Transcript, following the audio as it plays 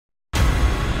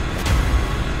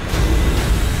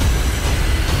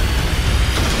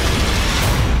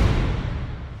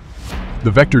The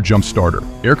Vector Jump Starter,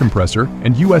 air compressor,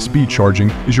 and USB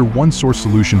charging is your one-source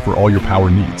solution for all your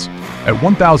power needs. At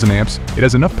 1000 amps, it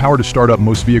has enough power to start up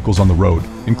most vehicles on the road,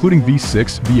 including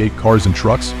V6, V8 cars and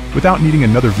trucks, without needing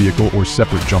another vehicle or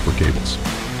separate jumper cables.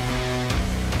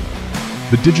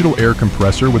 The digital air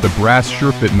compressor with a brass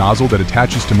sure-fit nozzle that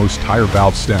attaches to most tire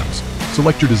valve stems.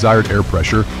 Select your desired air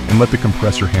pressure and let the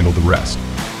compressor handle the rest.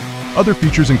 Other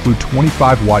features include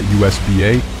 25-watt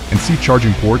USB-A and C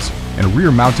charging ports and a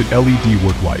rear-mounted LED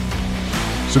work light.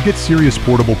 So get serious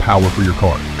portable power for your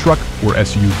car, truck, or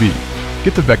SUV.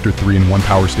 Get the Vector 3-in-1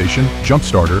 power station, jump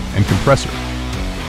starter, and compressor.